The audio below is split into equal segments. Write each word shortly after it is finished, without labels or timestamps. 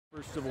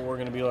First Civil War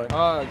going to be like?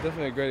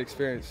 Definitely a great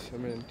experience. I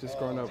mean, just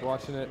growing up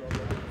watching it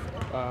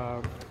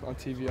on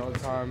TV all the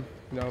time,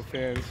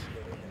 fans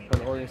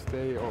from Oregon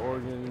State or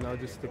Oregon,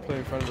 just to play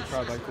in front of a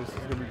crowd like this is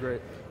going to be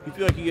great. You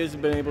feel like you guys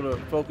have been able to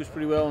focus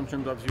pretty well in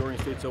terms of obviously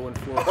Oregon State's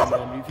 0-4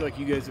 coming in. Do you feel like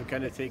you guys have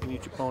kind of taken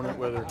each opponent,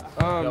 whether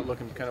without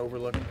looking kind of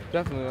overlooking?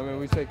 Definitely. I mean,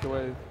 we take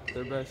away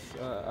their best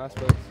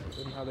aspects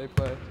in how they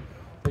play.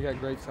 They got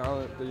great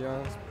talent. They're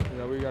young.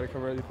 We got to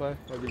come ready to play.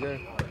 That'd be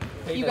great.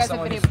 You guys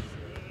have been able.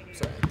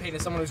 Payton,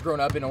 as someone who's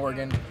grown up in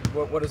Oregon,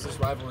 what does this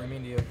rivalry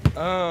mean to you?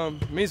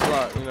 It means a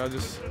lot.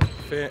 Just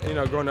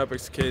growing up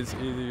as kids,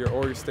 either you're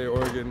Oregon State,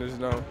 Oregon. There's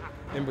no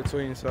in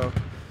between. So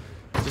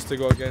just to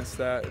go against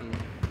that and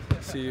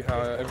see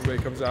how everybody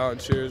comes out and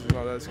cheers and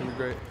all that's gonna be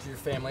great. Did your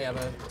family have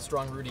a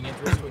strong rooting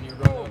interest when you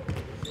were growing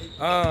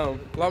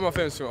up? A lot of my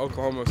family's from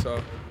Oklahoma,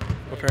 so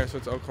my parents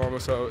went to Oklahoma,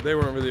 so they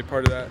weren't really a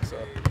part of that. So.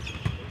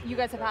 You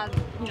guys have had,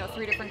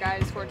 3 different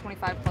guys score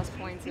 25+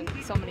 points in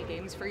so many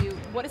games for you.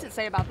 What does it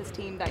say about this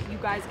team that you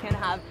guys can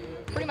have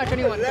pretty much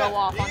anyone go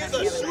off on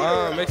any given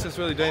night? Makes us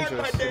really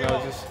dangerous. It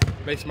just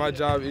makes my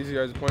job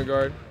easier as a point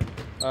guard.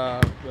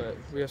 But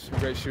we have some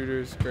great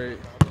shooters, we're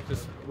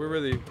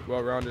really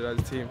well-rounded as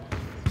a team.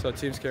 So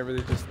teams can't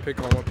really just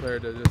pick on one player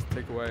to just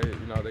take away.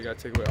 They got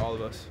to take away all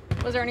of us.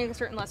 Was there any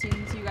certain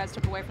lessons you guys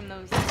took away from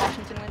those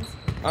Washington wins?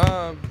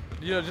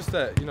 Just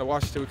that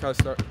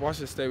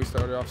Washington State we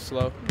started off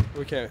slow.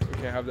 We can't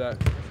have that.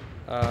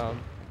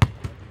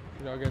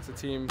 Against a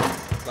team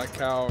like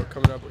Cal or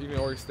coming up, even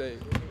Oregon State,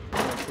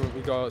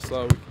 we go out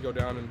slow. We can go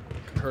down and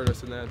hurt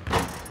us in the end.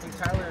 When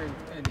Tyler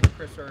and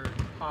Chris are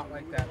hot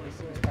like that this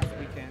past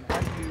weekend, how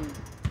do you,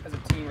 as a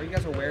team, are you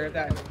guys aware of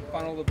that and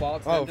funnel the ball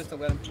to them just to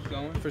let them keep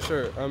going? For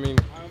sure. I mean,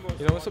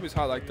 when somebody's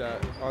hot like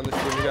that on this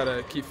team, we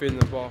gotta keep feeding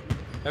the ball.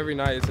 Every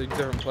night it's a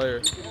different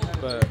player,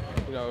 but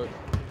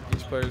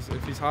each player,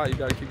 if he's hot, you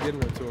gotta keep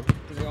getting it to him.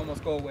 Does it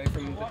almost go away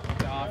from the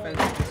offense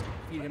and just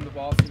feed him the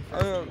ball?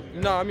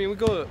 No, I mean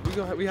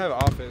we have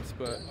offense,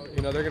 but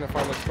they're gonna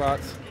find those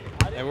spots,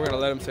 and we're gonna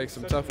let them take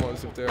some tough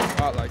ones if they're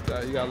hot like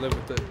that. You gotta live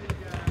with it.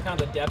 Kind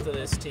of the depth of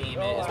this team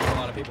is what a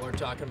lot of people are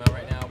talking about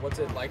right now. What's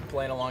it like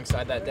playing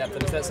alongside that depth?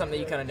 And is that something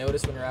that you kind of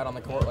notice when you're out on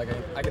the court? Like,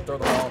 I could throw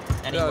the ball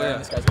anywhere and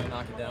this guy's going to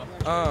knock it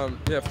down?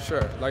 Yeah, for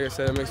sure. Like I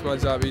said, it makes my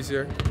job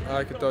easier.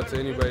 I could throw it to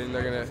anybody and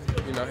they're going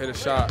to, hit a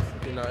shot.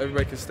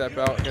 Everybody can step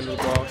out, handle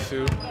the ball,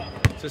 shoot.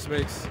 It just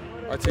makes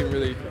our team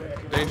really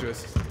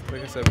dangerous,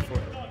 like I said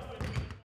before.